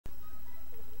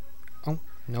Oh,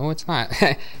 no, it's not.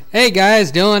 Hey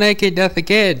guys, Dylan aka Death the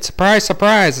Kid. Surprise,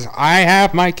 surprise. I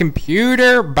have my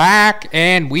computer back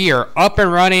and we are up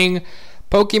and running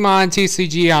Pokemon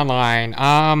TCG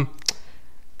Online.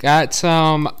 Got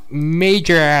some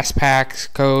major ass packs,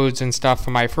 codes, and stuff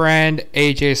from my friend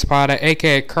AJ Zapata,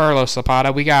 aka Carlos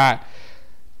Zapata. We got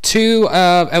 2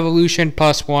 of Evolution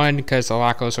plus 1 because the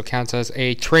lock also counts as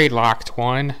a trade locked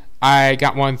one. I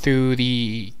got one through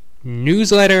the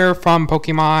newsletter from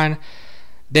Pokemon.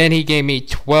 Then he gave me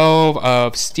 12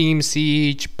 of Steam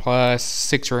Siege plus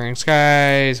 6 Roaring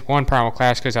Skies, 1 Primal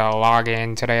Clash because I'll log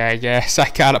in today, I guess. I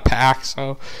got a pack,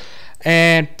 so.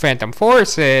 And Phantom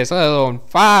Forces, alone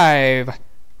 5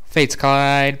 Fates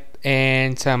Collide,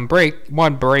 and some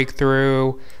 1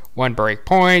 Breakthrough, 1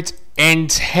 Breakpoint, and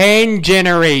 10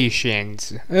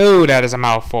 Generations. Ooh, that is a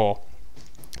mouthful.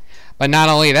 But not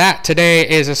only that, today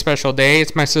is a special day.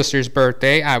 It's my sister's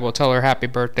birthday. I will tell her happy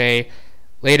birthday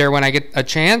later when I get a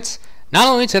chance. Not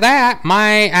only to that,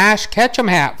 my Ash Ketchum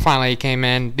hat finally came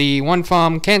in. The one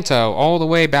from Kanto, all the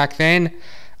way back then.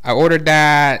 I ordered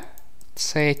that,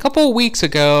 say, a couple of weeks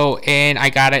ago, and I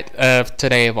got it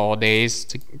today of all days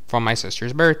from my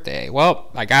sister's birthday. Well,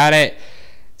 I got it.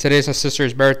 Today's my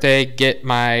sister's birthday. Get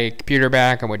my computer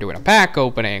back, and we're doing a pack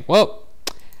opening. Well,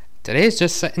 today's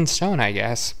just set in stone, I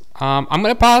guess. I'm going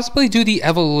to possibly do the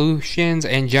evolutions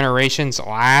and generations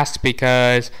last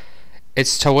because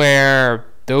it's to where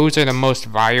those are the most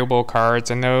valuable cards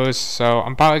in those. So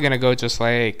I'm probably going to go just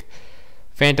like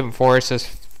Phantom Forces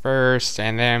first,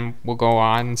 and then we'll go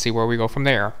on and see where we go from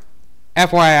there.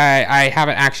 FYI, I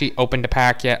haven't actually opened a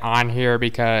pack yet on here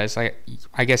because I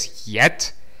guess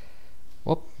yet.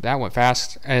 Whoop, that went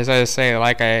fast. As I say,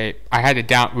 like I had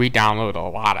to re-download a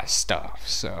lot of stuff.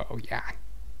 So yeah.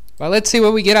 But let's see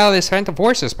what we get out of this Phantom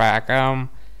Forces pack. I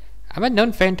haven't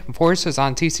done Phantom Forces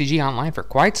on TCG Online for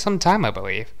quite some time, I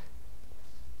believe.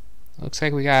 Looks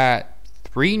like we got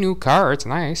 3 new cards.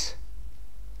 Nice.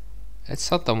 That's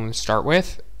something to start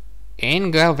with.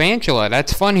 And Galvantula.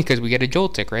 That's funny because we get a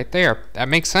Joltik right there. That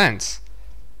makes sense.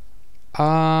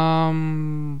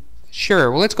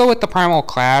 Sure. Well, let's go with the Primal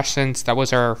Clash since that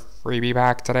was our freebie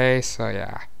pack today. So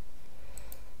yeah.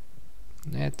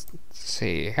 Let's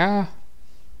see.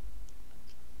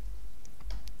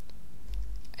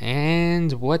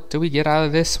 And what do we get out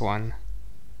of this one?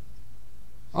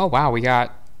 Oh wow, we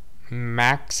got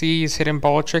Maxie's Hidden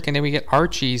Ball Trick, and then we get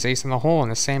Archie's Ace in the Hole in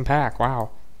the same pack. Wow.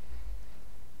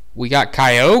 We got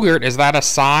Kyogre. Is that a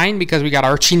sign because we got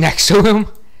Archie next to him?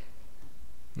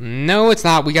 No, it's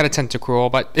not. We got a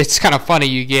Tentacruel, but it's kind of funny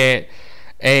you get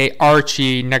a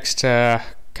Archie next to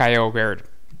Kyogre.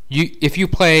 If you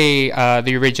play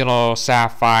the original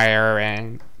Sapphire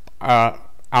and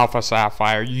Alpha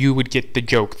Sapphire, you would get the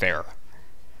joke there.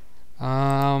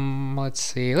 Let's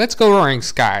see. Let's go Roaring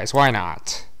Skies. Why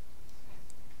not?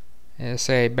 I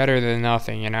say better than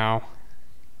nothing, you know.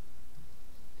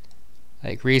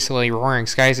 Like recently, Roaring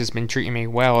Skies has been treating me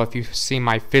well. If you've seen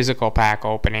my physical pack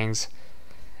openings,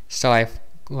 still I've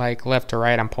like left to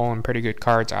right, I'm pulling pretty good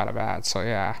cards out of that. So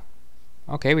yeah.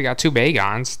 Okay, we got 2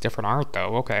 Bagons. Different art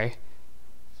though. Okay.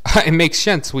 It makes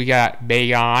sense. We got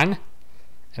Bagon.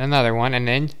 And another one, and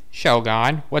then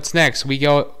Shelgon. What's next? We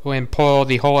go and pull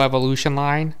the whole evolution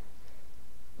line.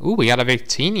 Ooh, we got a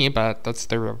Victini, but that's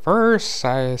the reverse.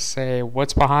 I say,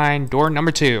 what's behind door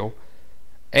number 2?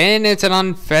 And it's an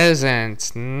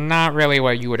Unpheasant. Not really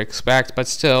what you would expect, but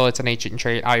still, it's an ancient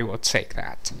trait. I will take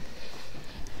that.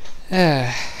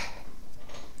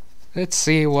 Let's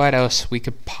see what else we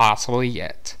could possibly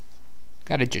get.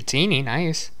 Got a Dratini,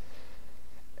 nice.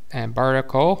 And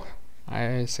Barticle.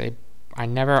 I say, I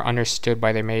never understood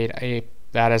why they made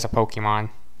that as a Pokemon.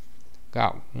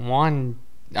 Got one.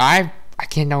 I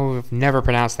can't know. I've never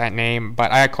pronounced that name,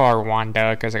 but I call her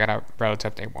Wanda because I got a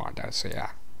relative named Wanda. So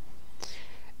yeah.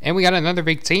 And we got another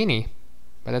Victini,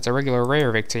 but that's a regular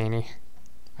rare Victini.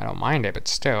 I don't mind it, but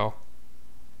still.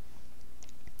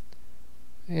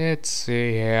 Let's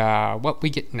see what we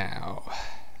get now.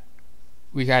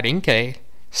 We got Inkay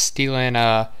stealing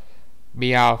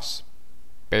Meowth's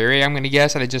Berry, I'm going to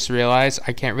guess, and I just realized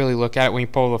I can't really look at it when you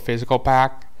pull the physical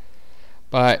pack.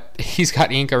 But he's got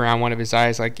ink around one of his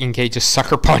eyes, like Inkay just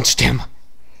sucker punched him.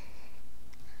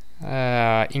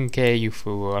 Inkay, you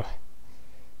fool.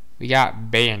 We got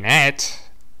Bayonet.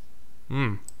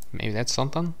 Maybe that's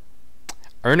something.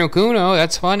 Urnokuno,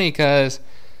 that's funny, because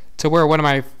to where one of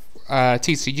my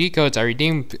TCG codes I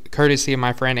redeemed courtesy of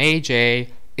my friend AJ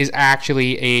is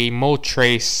actually a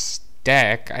Moltres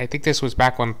deck. I think this was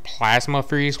back when Plasma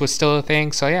Freeze was still a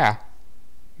thing, so yeah.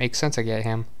 Makes sense I get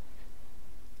him.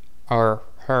 Or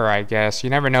occur, I guess. You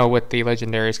never know with the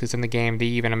legendaries, because in the game they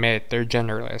even admit they're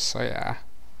genderless, so yeah.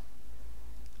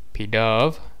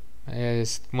 P-Dove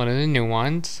is one of the new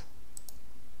ones.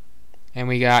 And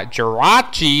we got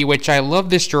Jirachi, which I love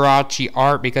this Jirachi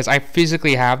art because I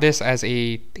physically have this as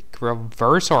a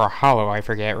reverse or a hollow, I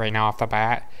forget right now off the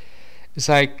bat. It's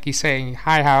like he's saying,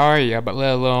 hi, how are you? But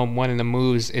let alone one of the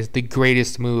moves is the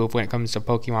greatest move when it comes to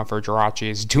Pokemon for Jirachi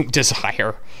is Doom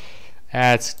Desire.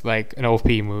 That's like an OP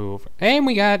move. And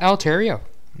we got Altaria.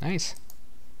 Nice.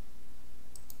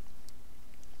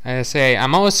 I say,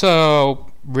 I'm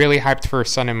also really hyped for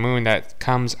Sun and Moon that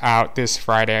comes out this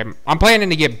Friday. I'm planning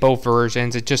to get both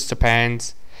versions. It just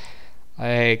depends,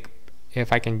 like,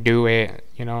 if I can do it,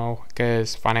 you know,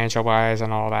 because financial wise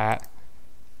and all that.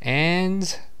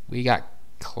 And we got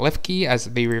Klefki as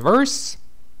the reverse.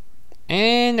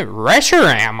 And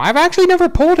Reshiram. I've actually never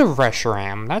pulled a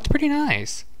Reshiram. That's pretty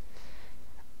nice.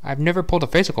 I've never pulled a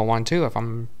physical one too, if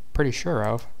I'm pretty sure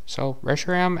of. So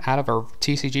Reshiram out of a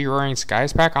TCG Roaring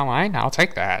Skies pack online, I'll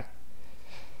take that.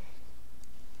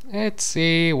 Let's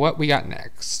see what we got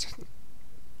next.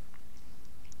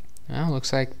 Well,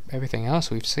 looks like everything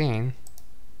else we've seen.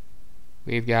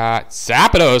 We've got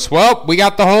Zapdos. Well, we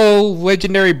got the whole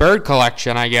legendary bird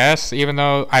collection, I guess, even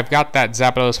though I've got that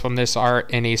Zapdos from this art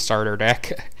in a starter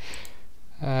deck.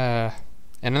 And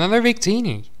another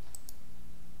Victini.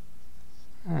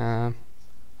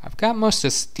 I've got most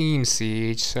of Steam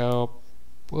Siege, so,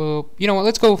 well, you know what,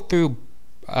 let's go through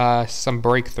some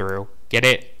Breakthrough. Get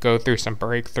it? Go through some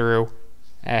Breakthrough.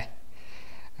 I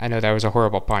know that was a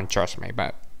horrible pun, trust me,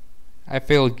 but I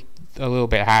feel a little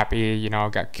bit happy, you know,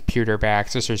 got computer back,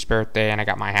 sister's birthday, and I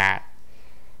got my hat.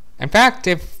 In fact,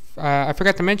 if I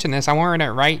forgot to mention this, I'm wearing it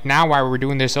right now while we're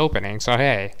doing this opening, so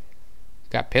hey.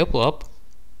 Got Piplup,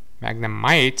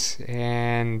 Magnemite,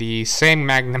 and the same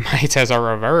Magnemite as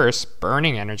our reverse,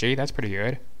 Burning Energy, that's pretty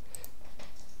good.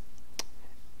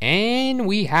 And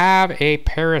we have a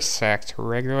Parasect,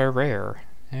 regular rare.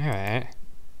 Alright.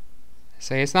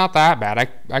 Say it's not that bad.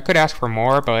 I could ask for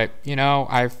more, but, you know,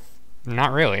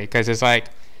 not really, because it's like,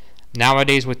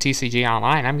 nowadays with TCG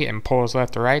Online, I'm getting pulls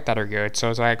left to right that are good, so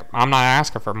it's like, I'm not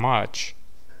asking for much.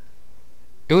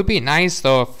 It would be nice,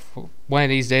 though, if one of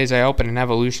these days I open an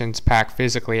Evolutions pack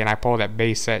physically and I pull that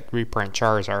base set reprint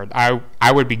Charizard.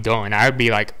 I would be done. I would be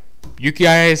like, you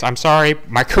guys, I'm sorry,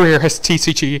 my career as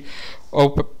TCG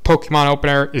Pokemon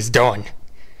opener is done.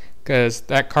 Because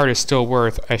that card is still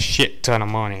worth a shit ton of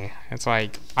money. It's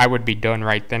like, I would be done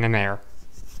right then and there.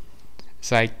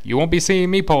 It's like, you won't be seeing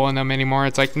me pulling them anymore.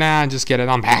 It's like, nah, just get it,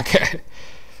 I'm back.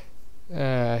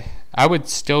 I would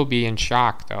still be in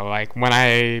shock, though. Like, when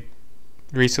I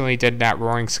recently did that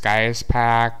Roaring Skies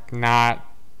pack, not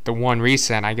the one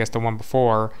recent, I guess the one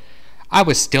before, I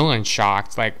was still in shock.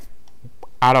 It's like,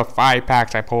 out of 5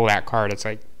 packs I pulled that card. It's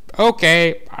like,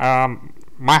 okay,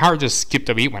 my heart just skipped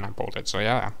a beat when I pulled it, so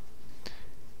yeah.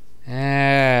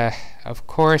 Of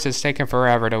course it's taking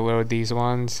forever to load these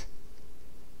ones.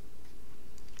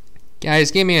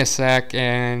 Guys, give me a sec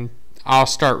and I'll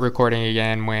start recording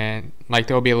again when, like,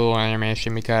 there'll be a little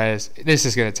animation because this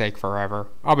is going to take forever.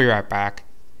 I'll be right back.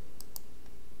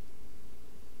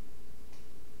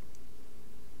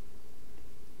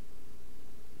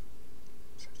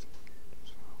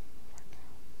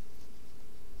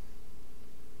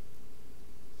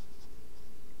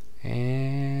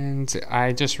 And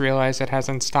I just realized it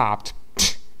hasn't stopped.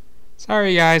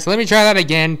 Sorry guys, let me try that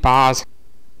again. Pause.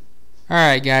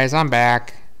 Alright guys, I'm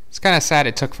back. It's kind of sad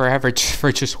it took forever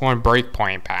for just one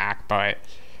breakpoint pack, but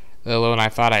let alone I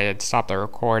thought I had stopped the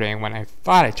recording when I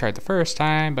thought I tried the first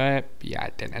time, but yeah,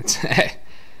 I didn't.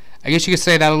 I guess you could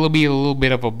say that'll be a little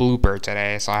bit of a blooper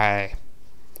today, so hey.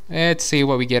 Let's see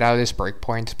what we get out of this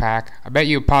breakpoints pack. I bet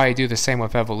you'll probably do the same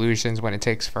with Evolutions when it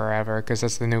takes forever, because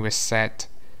that's the newest set.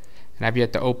 And I've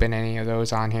yet to open any of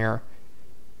those on here.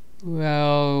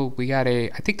 Well, we got I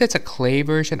think that's a clay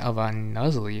version of a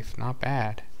Nuzleaf. Not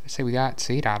bad. Let's say we got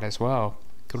Seedot as well.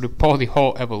 Could we pull the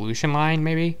whole evolution line,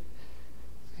 maybe?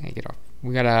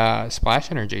 We got a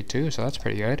Splash Energy too, so that's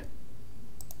pretty good.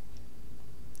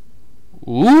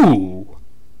 Ooh!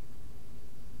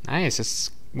 Nice.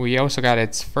 We also got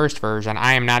its first version.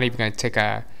 I am not even going to take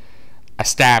a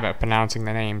stab at pronouncing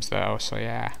the names, though, so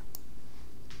yeah.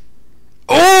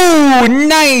 Oh,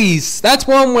 nice! That's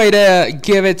one way to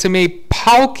give it to me.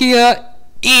 Palkia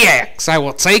EX. I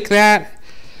will take that.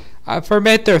 For a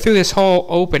minute there, through this whole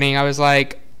opening, I was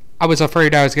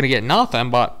afraid I was going to get nothing,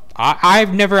 but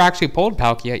I've never actually pulled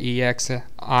Palkia EX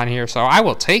on here, so I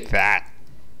will take that.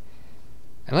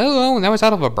 And let alone, that was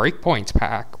out of a Breakpoints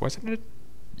pack, wasn't it?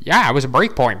 Yeah, it was a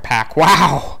Breakpoint pack.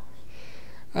 Wow.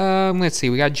 Let's see.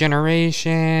 We got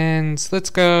Generations. Let's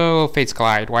go Fates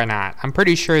Collide. Why not? I'm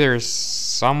pretty sure there's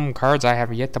some cards I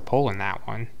have yet to pull in that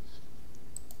one.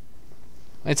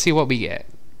 Let's see what we get.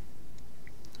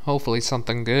 Hopefully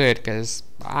something good, because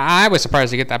I was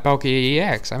surprised to get that Poke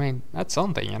EX. I mean, that's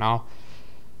something, you know.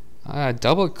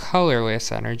 Double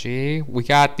colorless energy. We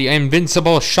got the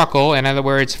Invincible Shuckle. In other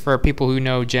words, for people who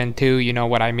know Gen 2, you know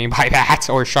what I mean by that,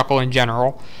 or Shuckle in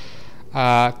general.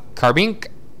 Carbink.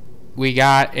 We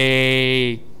got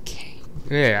a...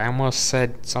 Yeah, I almost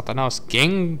said something else.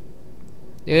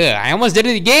 Yeah, I almost did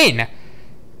it again.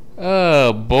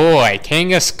 Oh boy,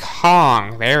 Kangas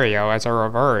Kong. There we go, as a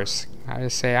reverse. I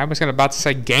was about to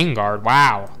say Gengar.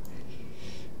 Wow.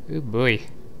 Oh boy.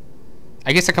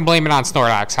 I guess I can blame it on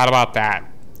Snorlax. How about that?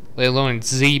 Let alone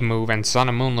its Z move, and Sun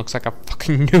and Moon looks like a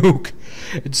fucking nuke.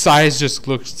 Its size just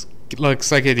looks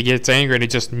like it gets angry and it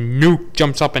just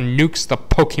jumps up and nukes the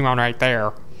Pokemon right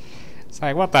there. It's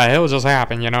like, what the hell just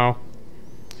happened, you know?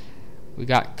 We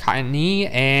got Kaini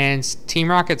and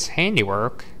Team Rocket's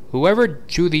handiwork. Whoever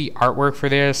drew the artwork for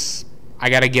this, I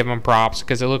gotta give them props,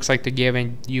 because it looks like they're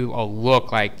giving you a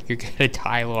look like you're gonna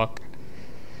die look.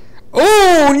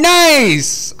 Oh,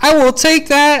 nice! I will take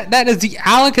that. That is the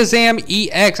Alakazam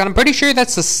EX, and I'm pretty sure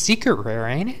that's the secret rare,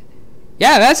 ain't it?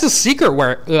 Yeah, that's the secret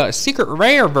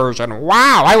rare version.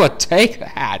 Wow, I would take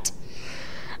that.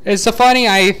 It's so funny.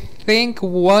 I think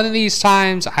one of these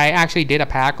times I actually did a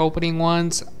pack opening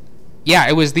once. Yeah,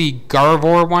 it was the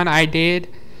Garvor one I did.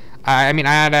 I mean,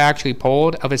 I had actually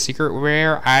pulled of a secret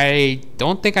rare. I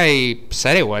don't think I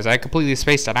said it was. I completely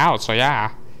spaced it out, so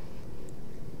yeah.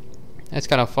 That's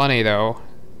kind of funny, though.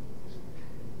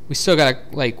 We still got,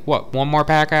 like, what, one more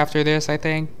pack after this, I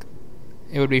think?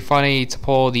 It would be funny to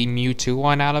pull the Mewtwo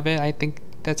one out of it. I think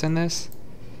that's in this.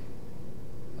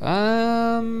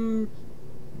 Mothim.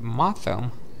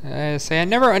 I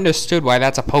never understood why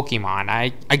that's a Pokemon.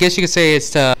 I guess you could say it's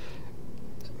to...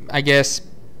 I guess...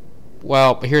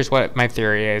 Well, here's what my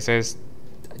theory is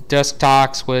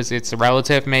Dusktox was its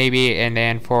relative, maybe, and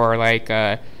then for, like,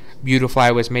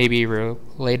 Beautifly was maybe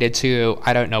related to,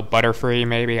 I don't know, Butterfree,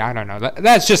 maybe. I don't know.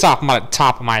 That's just off the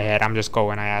top of my head. I'm just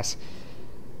going, I guess.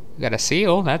 We got a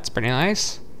seal. That's pretty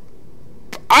nice.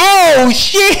 Oh,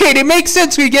 shit! It makes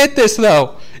sense we get this,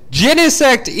 though.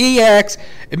 Genesect EX.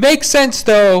 It makes sense,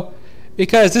 though,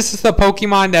 because this is the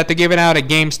Pokemon that they're giving out at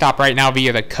GameStop right now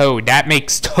via the code. That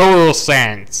makes total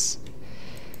sense.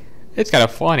 It's kind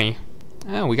of funny.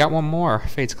 Oh, we got one more.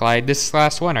 Fates Collide. This is the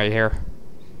last one right here.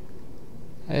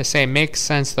 I say it makes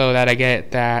sense, though, that I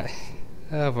get that.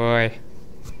 Oh, boy.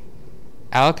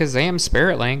 Alakazam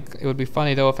Spirit Link. It would be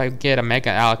funny, though, if I get a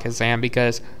Mega Alakazam,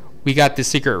 because we got the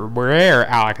secret rare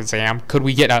Alakazam. Could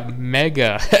we get a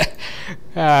Mega?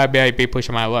 I might be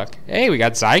pushing my luck. Hey, we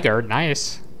got Zygarde.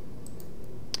 Nice.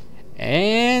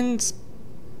 And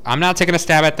I'm not taking a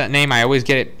stab at that name. I always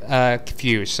get it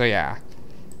confused, so yeah.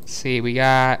 See, we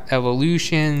got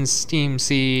Evolutions, Steam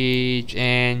Siege,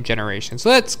 and Generations.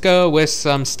 Let's go with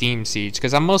some Steam Siege,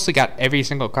 because I mostly got every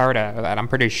single card out of that, I'm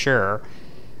pretty sure,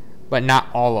 but not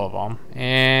all of them.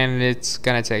 And it's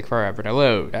gonna take forever to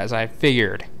load, as I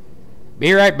figured.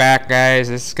 Be right back, guys.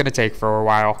 This is gonna take for a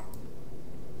while.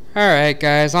 Alright,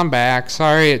 guys, I'm back.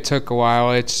 Sorry it took a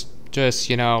while. It's just,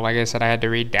 you know, like I said, I had to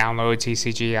re-download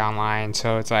TCG online,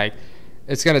 so it's like,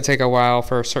 it's gonna take a while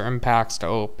for certain packs to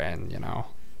open, you know.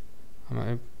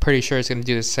 I'm pretty sure it's going to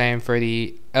do the same for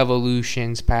the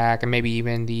Evolutions pack and maybe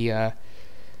even the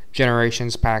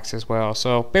Generations packs as well.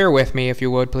 So bear with me if you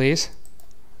would, please.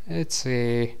 Let's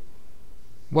see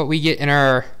what we get in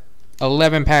our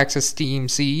 11 packs of Steam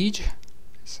Siege.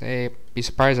 Be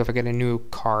surprised if I get a new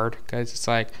card, because it's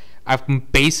like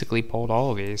I've basically pulled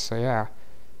all of these. So yeah.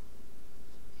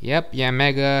 Yep, yeah,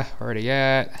 Mega already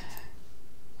got.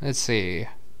 Let's see.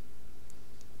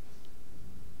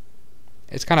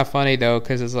 It's kind of funny, though,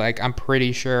 because it's like, I'm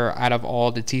pretty sure out of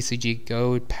all the TCG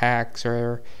Gold packs,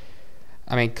 or,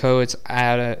 I mean, codes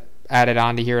added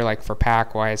onto here, like, for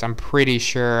pack-wise, I'm pretty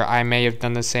sure I may have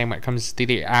done the same when it comes to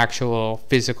the actual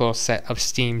physical set of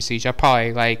Steam Siege. I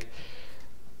probably, like,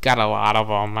 got a lot of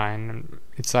them, and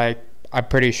it's like, I'm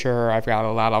pretty sure I've got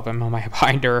a lot of them on my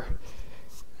binder.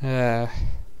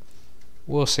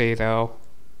 We'll see, though.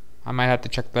 I might have to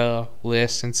check the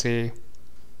list and see.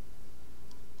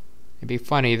 It'd be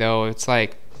funny, though. It's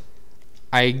like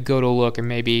I go to look and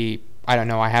maybe, I don't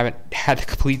know, I haven't had the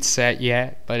complete set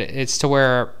yet, but it's to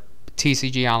where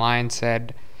TCG Online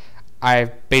said I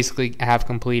basically have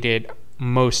completed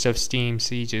most of Steam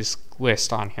Siege's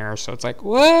list on here. So it's like,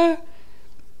 what?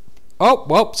 Oh,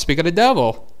 well, speak of the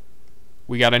devil.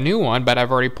 We got a new one, but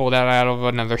I've already pulled that out of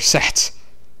another set.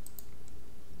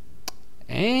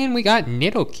 And we got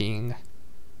Nidoking.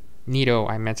 Nido,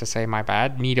 I meant to say, my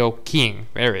bad. Nidoking.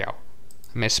 There we go.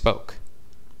 I misspoke.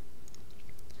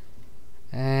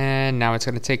 And now it's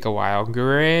going to take a while.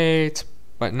 Great.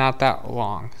 But not that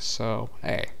long. So,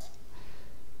 hey.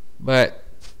 But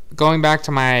going back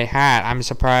to my hat, I'm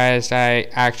surprised I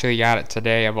actually got it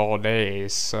today of all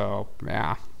days. So,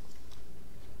 yeah.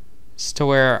 It's to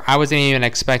where I wasn't even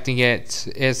expecting it.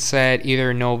 It said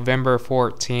either November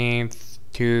 14th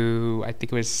to, I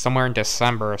think it was somewhere in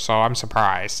December. So, I'm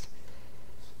surprised.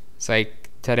 It's like,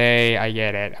 today I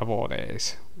get it of all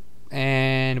days.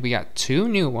 And we got two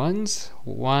new ones.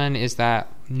 One is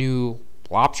that new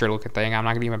lobster looking thing. I'm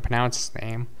not going to even pronounce his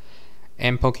name.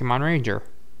 And Pokemon Ranger.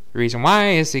 The reason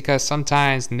why is because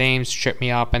sometimes names trip me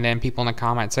up and then people in the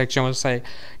comment section will say,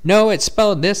 no, it's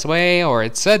spelled this way or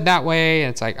it's said that way.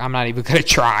 And it's like, I'm not even going to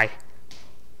try.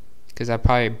 Because I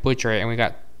probably butcher it. And we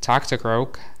got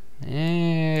Toxicroak.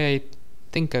 I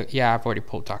think, yeah, I've already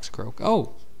pulled Toxicroak.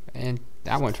 Oh, and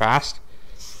that went fast.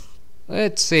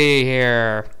 Let's see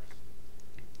here.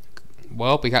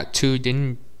 Well, we got two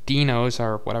Dinos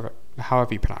or whatever,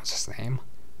 however you pronounce his name.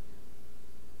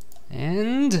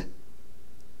 And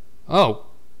oh,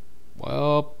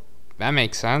 well, that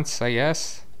makes sense, I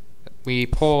guess. We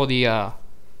pull the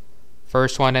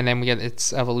first one and then we get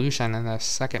its evolution in the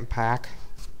second pack.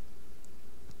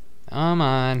 Come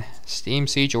on, Steam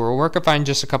Siege. We're working fine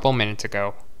just a couple minutes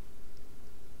ago.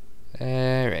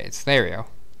 Alright, there we go.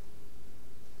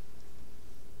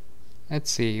 Let's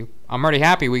see. I'm already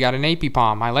happy we got an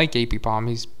Apipom. I like Apipom.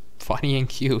 He's funny and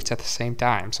cute at the same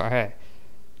time. So, hey.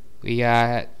 We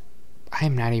got...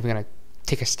 I'm not even going to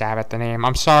take a stab at the name.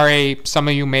 I'm sorry. Some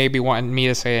of you may be wanting me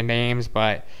to say the names,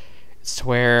 but it's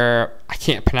where I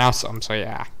can't pronounce them. So,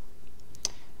 yeah.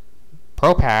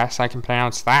 Propass, I can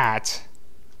pronounce that.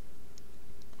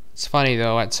 It's funny,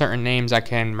 though. At certain names, I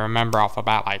can remember off the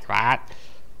bat like that.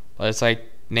 But it's like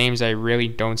names I really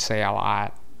don't say a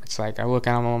lot. It's like I look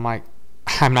at them and I'm like,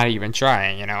 I'm not even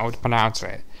trying, you know, to pronounce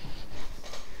it.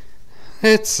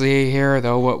 Let's see here,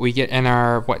 though, what we get in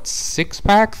our, what,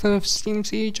 6-pack of Steam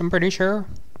Siege, I'm pretty sure.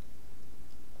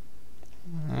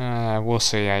 We'll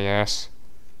see, I guess.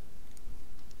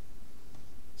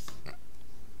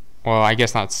 Well, I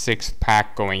guess not 6th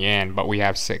pack going in, but we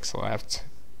have 6 left.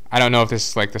 I don't know if this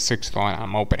is like the 6th one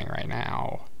I'm opening right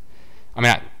now. I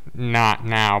mean, not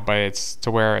now, but it's to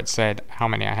where it said how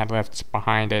many I had left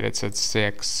behind it. It said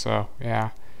 6, so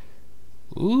yeah.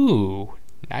 Ooh,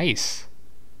 nice.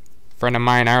 Friend of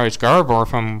mine, Iris Garvor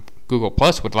from Google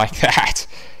Plus would like that.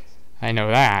 I know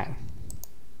that.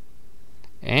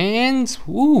 And,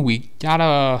 ooh, we got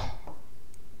a...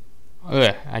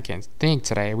 I can't think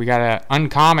today. We got an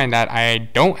uncommon that I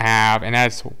don't have, and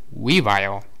that's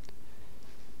Weavile.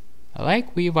 I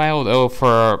like Weavile, though,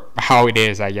 for how it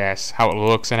is, I guess. How it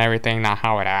looks and everything, not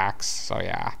how it acts. So,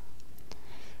 yeah.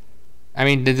 I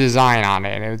mean, the design on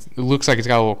it. It looks like it's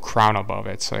got a little crown above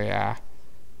it. So, yeah.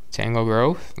 Tangle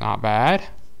Growth. Not bad.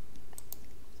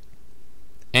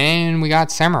 And we got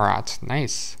Samurott.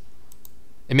 Nice.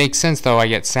 It makes sense, though, I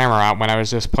get Samurott when I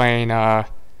was just playing,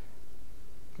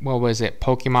 what was it?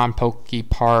 Pokemon Poke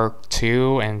Park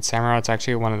 2. And Samurott's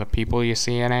actually one of the people you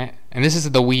see in it. And this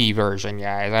is the Wii version,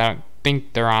 guys. I don't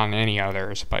think they're on any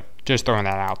others, but just throwing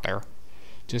that out there,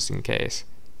 just in case.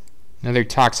 Another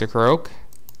Toxicroak.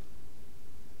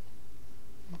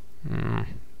 Come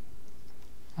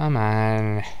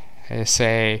on. I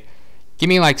say, give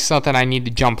me like something I need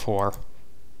to jump for.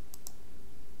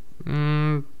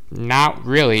 Not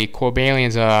really.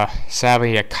 Cobalian's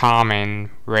sadly a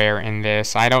common rare in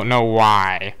this. I don't know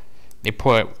why they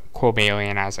put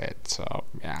Cobalion as it, so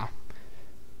yeah.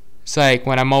 It's like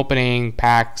when I'm opening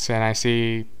packs and I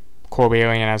see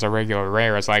Cobalion as a regular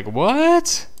rare, it's like,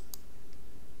 what?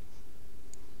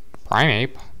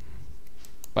 Primeape.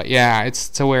 But yeah, it's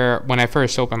to where when I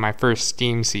first opened my first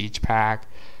Steam Siege pack,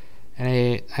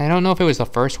 and I don't know if it was the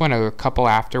first one or a couple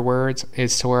afterwards,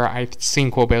 it's to where I've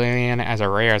seen Cobalion as a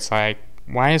rare. It's like,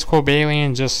 why is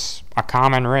Cobalion just a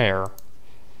common rare?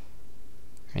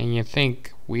 And you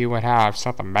think we would have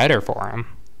something better for him.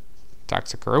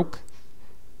 Toxicroak.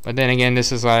 But then again,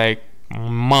 this is like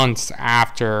months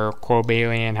after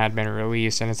Cobalion had been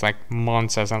released, and it's like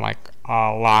months as in like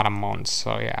a lot of months,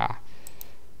 so yeah.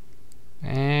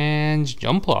 And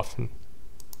Jumpluff.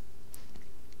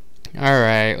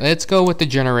 Alright, let's go with the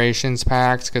Generations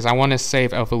packs, because I want to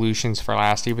save Evolutions for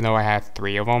last, even though I have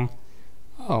 3 of them.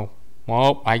 Oh,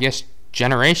 well, I guess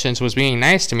Generations was being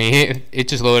nice to me. It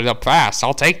just loaded up fast.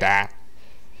 I'll take that.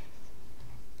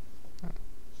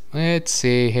 Let's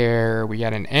see here. We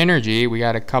got an Energy. We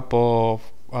got a couple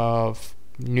of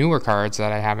newer cards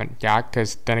that I haven't got,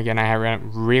 because then again, I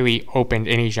haven't really opened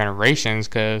any generations,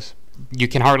 because you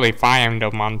can hardly find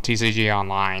them on TCG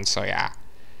Online, so yeah.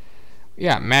 We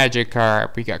got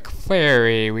Magikarp, we got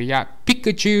Clefairy, we got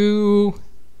Pikachu,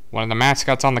 one of the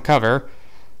mascots on the cover.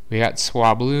 We got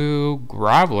Swablu,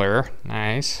 Graveler,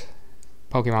 nice.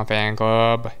 Pokemon Fan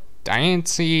Club,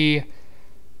 Diancie.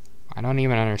 I don't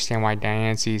even understand why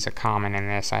Diancie is a common in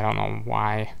this. I don't know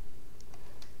why.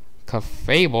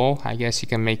 Clefable, I guess you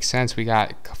can make sense. We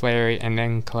got Clefairy and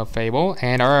then Clefable.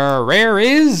 And our rare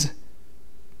is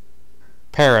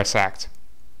Parasect.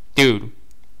 Dude,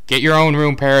 get your own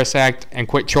room, Parasect, and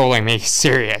quit trolling me.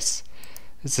 Serious.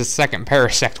 This is the second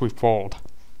Parasect we've pulled.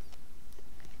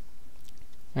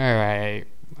 Alright.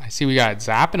 I see we got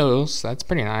Zapdos. That's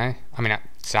pretty nice. I mean, not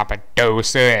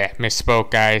Zapdos. Misspoke,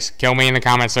 guys. Kill me in the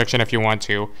comment section if you want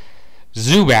to.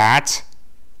 Zubat.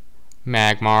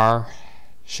 Magmar.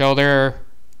 Shellder.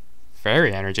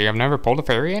 Fairy Energy. I've never pulled a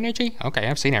Fairy Energy? Okay,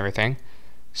 I've seen everything.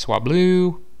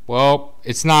 Swablu. Well,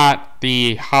 it's not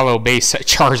the hollow base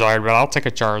Charizard, but I'll take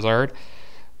a Charizard.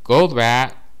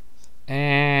 Golbat.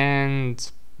 And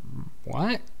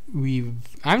what?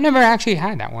 I've never actually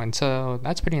had that one, so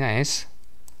that's pretty nice.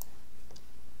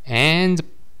 And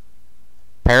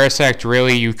Parasect,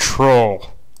 really, you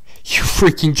troll. You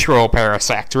freaking troll,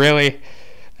 Parasect, really?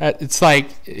 It's like,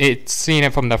 seeing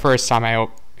it from the first time I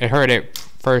heard it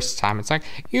first time. It's like,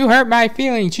 you hurt my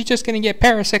feelings, you're just gonna get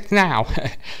Parasect now.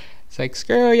 It's like,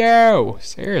 screw you,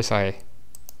 seriously.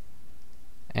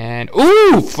 And,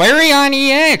 ooh, Flareon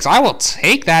EX! I will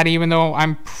take that, even though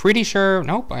I'm pretty sure,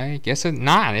 nope, I guess it's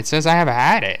not. It says I haven't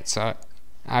had it, so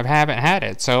I haven't had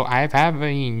it. So I have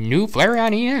a new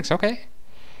Flareon EX, okay.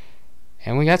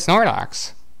 And we got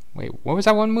Snorlax. Wait, what was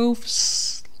that one move?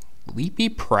 Sleepy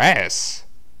Press.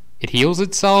 It heals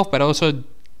itself, but also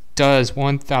does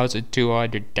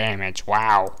 1,200 damage.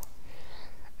 Wow.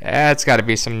 That's got to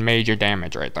be some major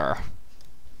damage right there.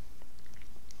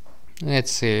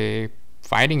 Let's see.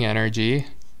 Fighting Energy.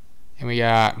 And we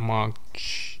got Machop.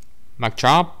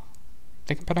 I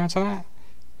think I'm pronouncing that.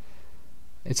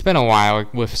 It's been a while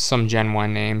with some Gen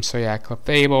 1 names. So yeah,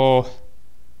 Clefable.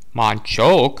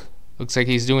 Machoke. Looks like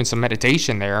he's doing some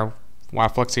meditation there while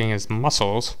flexing his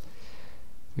muscles.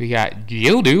 We got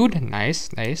Geodude.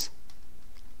 Nice, nice.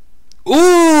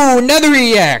 Ooh, another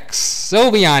EX.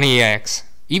 Sylveon EX.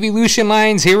 Evolution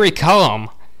lines, here we come.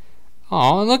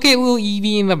 Oh, look at little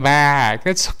Eevee in the back.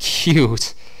 That's so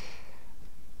cute.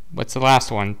 What's the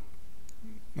last one?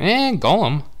 And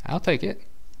Golem. I'll take it.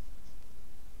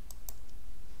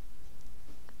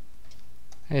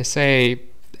 I say,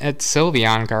 that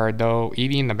Sylveon card, though,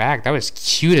 Eevee in the back, that was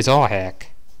cute as all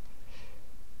heck.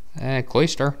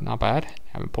 Cloyster, not bad.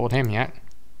 Haven't pulled him yet.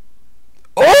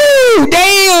 Oh,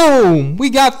 damn! We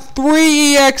got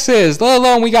 3 EXs, let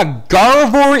alone we got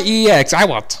Garvor EX. I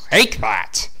will take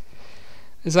that.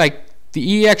 It's like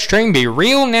the EX train be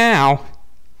real now.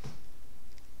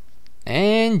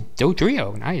 And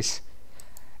Dodrio, nice.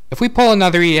 If we pull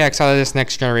another EX out of this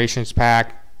next generation's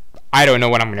pack, I don't know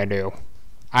what I'm gonna do.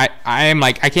 I am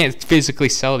like, I can't physically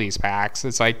sell these packs.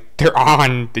 It's like they're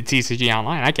on the TCG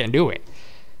Online. I can't do it.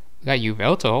 We got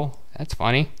Yveltal. That's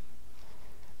funny.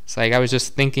 It's like I was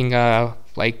just thinking,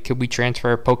 like, could we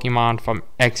transfer Pokemon from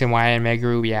X and Y and Mega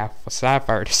Ruby Alpha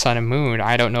Sapphire to Sun and Moon?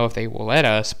 I don't know if they will let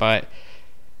us, but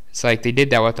it's like they did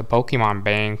that with the Pokemon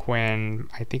Bank when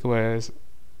I think it was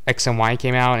X and Y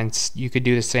came out, and you could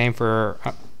do the same for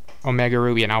Omega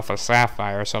Ruby and Alpha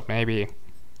Sapphire. So maybe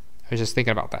I was just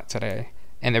thinking about that today.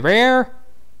 And the rare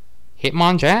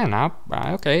Hitmonchan.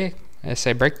 Okay, I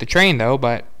say break the train though,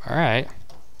 but all right.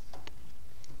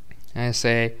 I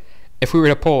say, if we were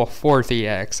to pull a 4th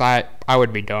EX, I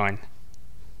would be done.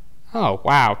 Oh,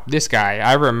 wow. This guy.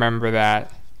 I remember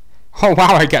that. Oh,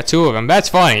 wow. I got 2 of them. That's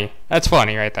funny. That's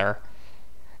funny right there.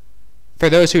 For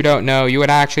those who don't know, you would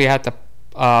actually have to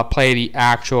play the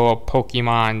actual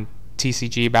Pokemon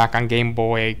TCG back on Game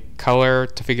Boy Color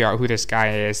to figure out who this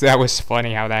guy is. That was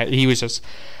funny how he was just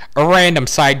a random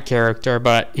side character,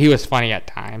 but he was funny at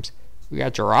times. We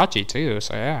got Jirachi too,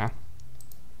 so yeah.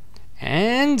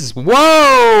 And,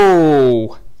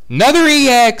 whoa! Another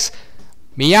EX!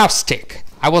 Meowstic.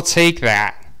 I will take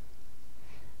that.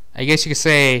 I guess you could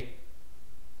say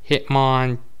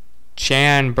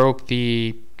Hitmonchan broke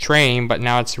the train, but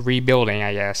now it's rebuilding,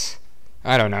 I guess.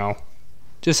 I don't know.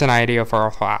 Just an idea for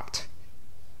a thought.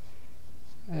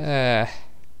 I'm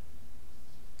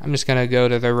just gonna go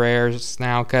to the rares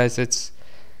now, because it's...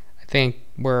 I think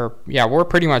we're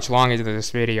pretty much long into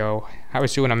this video. I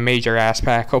was doing a major ass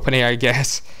pack opening, I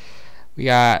guess. We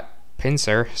got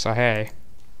Pinsir, so hey.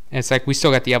 And it's like we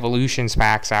still got the evolutions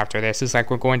packs after this. It's like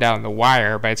we're going down the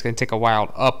wire, but it's going to take a while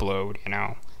to upload, you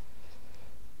know.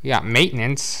 We got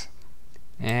maintenance.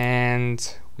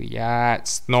 And we got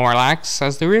Snorlax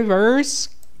as the reverse.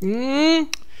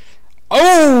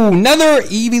 Oh, another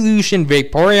evolution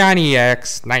Vaporeon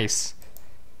EX. Nice.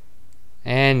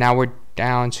 And now we're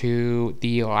down to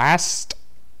the last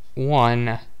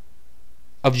one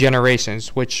of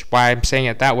generations, which why I'm saying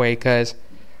it that way, because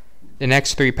the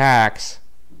next 3 packs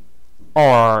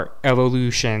are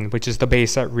evolution, which is the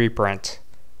base set reprint.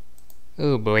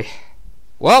 Oh boy.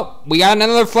 Well, we got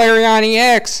another Flareon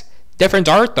EX. Different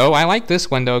art though. I like this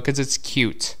one though because it's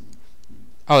cute.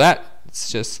 Oh,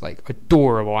 that's just like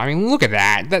adorable. I mean, look at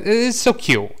that. That is so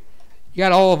cute. You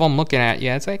got all of them looking at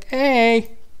you. It's like,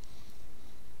 hey.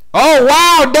 Oh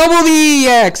wow, double the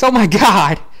EX. Oh my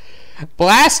god.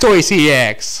 Blastoise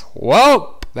EX.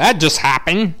 Whoa, that just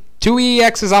happened. 2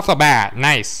 EXs off the bat.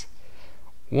 Nice.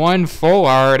 1 full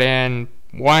art and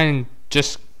 1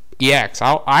 just EX.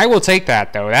 I will take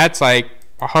that though. That's like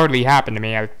hardly happened to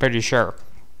me, I'm pretty sure.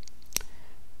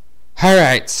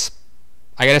 Alright.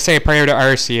 I gotta say a prayer to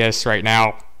Arceus right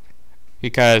now.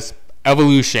 Because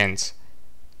evolutions.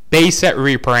 Base set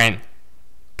reprint.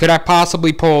 Could I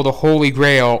possibly pull the Holy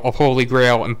Grail of Holy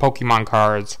Grail in Pokemon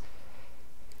cards?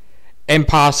 And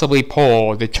possibly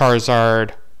pull the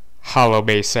Charizard Holo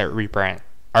base set reprint.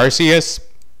 Arceus,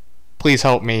 please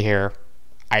help me here.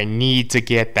 I need to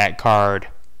get that card.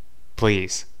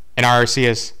 Please. And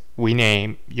Arceus, we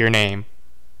name your name.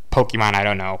 Pokemon, I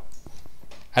don't know.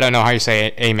 I don't know how you say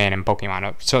it, amen in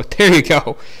Pokemon. So there you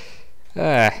go.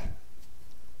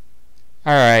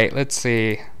 Alright, let's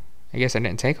see. I guess it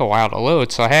didn't take a while to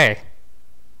load, so hey.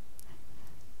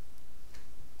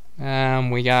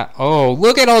 We got, oh,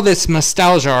 look at all this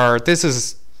nostalgia art.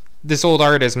 This old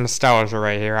art is nostalgia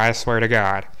right here, I swear to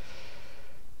God.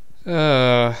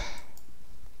 Let's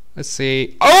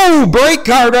see. Oh, break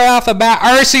card right off the bat.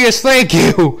 Arceus, thank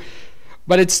you.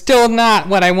 But it's still not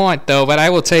what I want, though, but I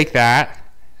will take that.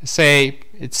 Say,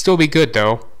 it'd still be good,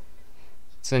 though.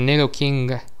 It's a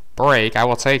Nidoking break. I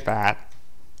will take that.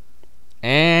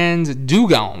 And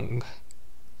Dugong.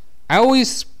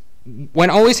 When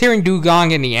always hearing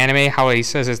Dugong in the anime, how he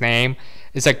says his name,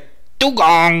 it's like,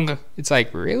 Dugong! It's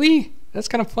like, really? That's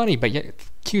kind of funny, but yet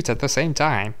cute at the same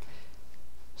time.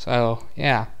 So,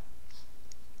 yeah.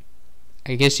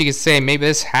 I guess you could say maybe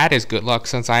this hat is good luck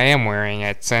since I am wearing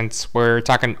it, since we're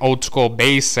talking old school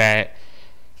base set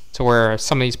to where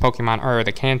some of these Pokemon are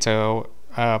the Kanto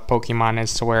Pokemon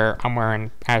is to where I'm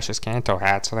wearing Ash's Kanto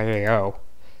hat, so there you go.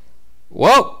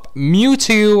 Well,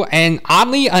 Mewtwo, and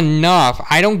oddly enough,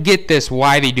 I don't get this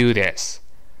why they do this.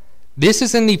 This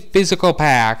is in the physical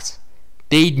packs.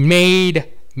 They made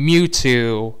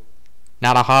Mewtwo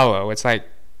not a holo. It's like,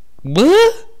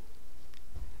 what?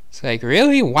 It's like,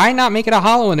 really? Why not make it a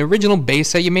holo? In the original base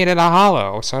set, you made it a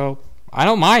holo. So, I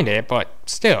don't mind it, but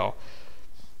still.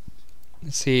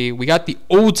 Let's see. We got the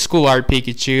old school art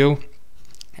Pikachu.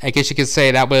 I guess you could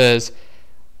say that was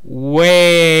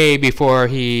way before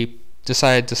he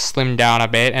decided to slim down a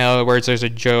bit. In other words, there's a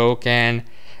joke, and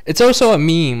it's also a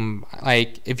meme.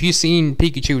 Like, if you've seen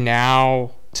Pikachu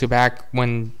now to back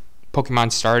when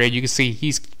Pokemon started, you can see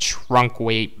he's shrunk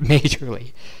weight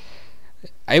majorly.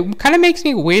 It kind of makes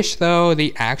me wish, though,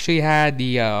 they actually had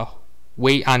the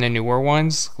weight on the newer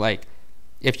ones. Like,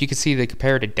 if you could see the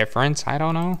comparative difference, I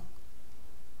don't know.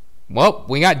 Well,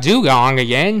 we got Dugong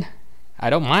again. I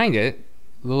don't mind it.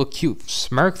 A little cute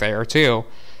smirk there, too.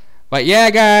 But yeah,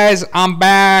 guys, I'm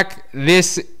back.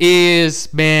 This has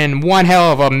been one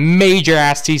hell of a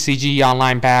major-ass TCG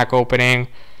online pack opening.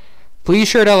 Please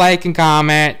sure to like and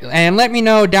comment, and let me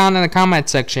know down in the comment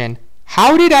section,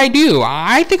 how did I do?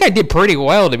 I think I did pretty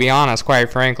well, to be honest, quite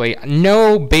frankly.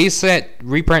 No base set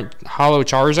reprint holo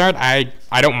Charizard.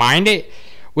 I don't mind it.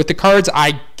 With the cards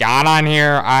I got on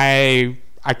here, I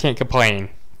can't complain.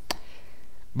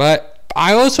 But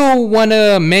I also want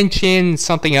to mention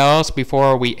something else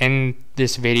before we end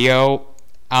this video.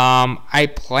 I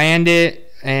planned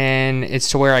it, and it's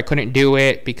to where I couldn't do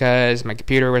it because my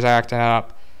computer was acting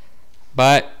up.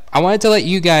 But I wanted to let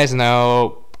you guys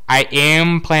know I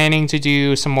am planning to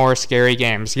do some more scary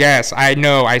games. Yes, I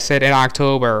know, I said in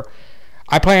October.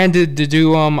 I planned to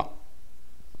do them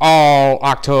all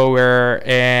October,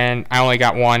 and I only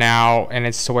got one out, and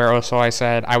it's to where also I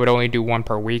said I would only do one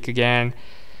per week again.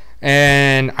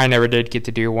 And I never did get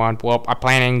to do one. Well, I'm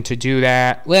planning to do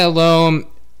that. Let alone,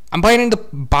 I'm planning to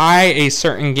buy a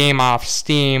certain game off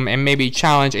Steam and maybe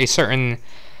challenge a certain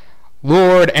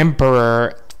Lord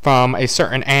Emperor from a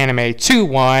certain anime to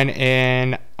one,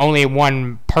 and only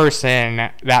one person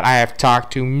that I have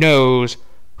talked to knows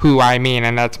who I mean,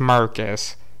 and that's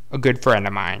Marcus, a good friend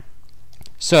of mine.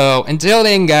 So until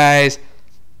then, guys,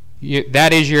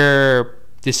 that is your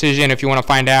decision if you want to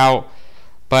find out.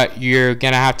 But you're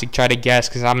going to have to try to guess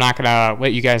because I'm not going to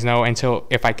let you guys know until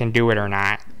if I can do it or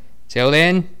not. Till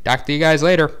then, talk to you guys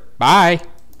later. Bye.